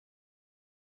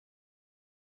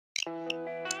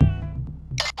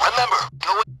Remember,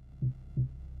 go...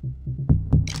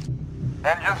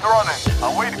 Engine's running.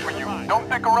 I'm waiting for you. Don't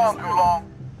stick around too long.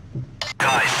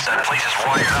 Guys, that place is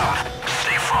wired up.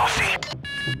 Stay frosty.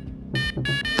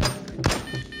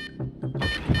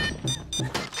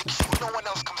 Make sure no one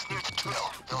else comes near the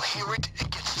drill. They'll hear it and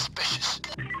get suspicious.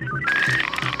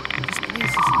 This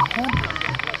place isn't haunted,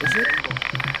 is it?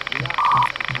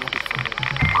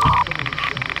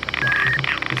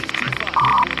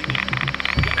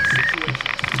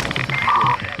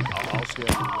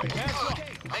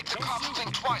 Make the cops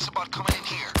think twice about coming in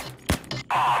here.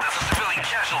 Oh, that's a civilian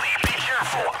casualty. Be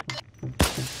careful.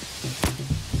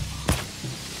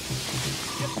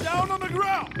 Get down on the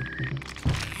ground!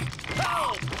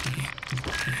 Help!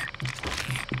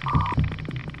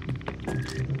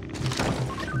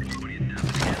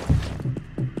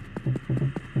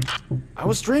 I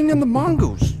was training the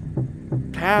mongoose.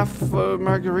 Half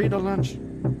margarita lunch.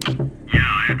 Yeah,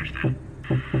 I understand.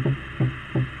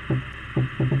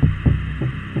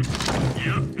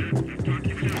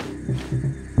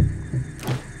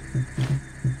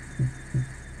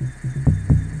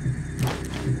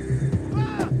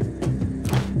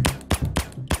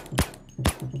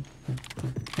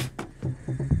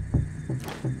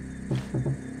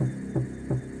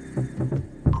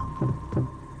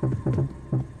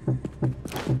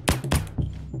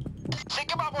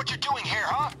 Think about what you're doing here,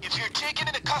 huh? If you're taken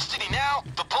into custody now,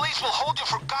 the police will hold you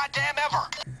for goddamn ever.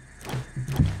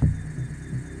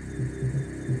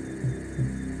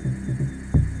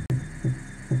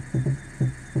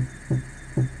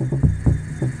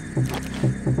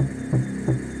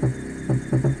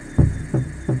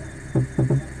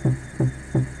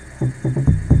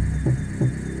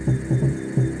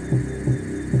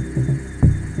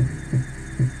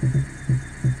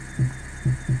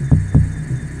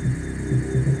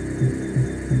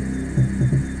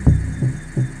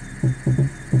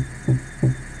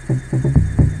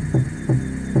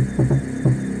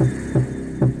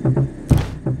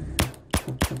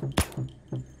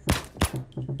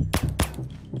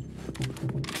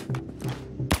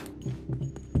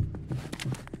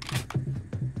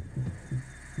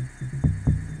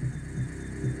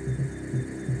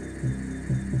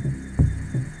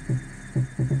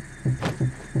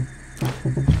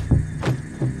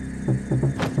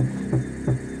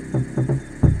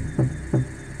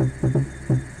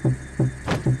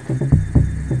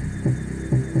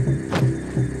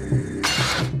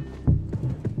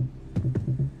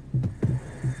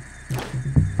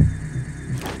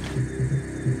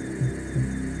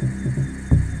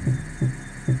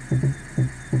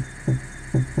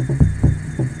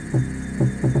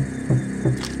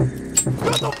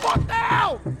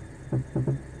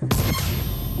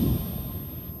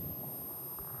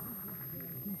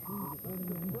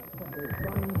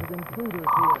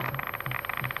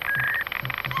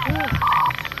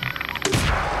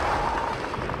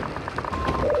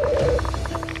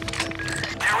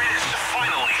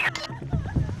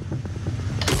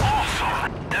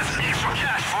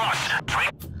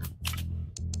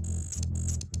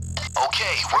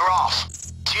 Okay, we're off.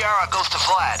 Tiara goes to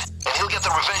Vlad, and he'll get the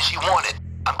revenge he wanted.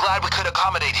 I'm glad we could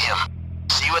accommodate him.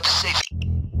 See you at the safe...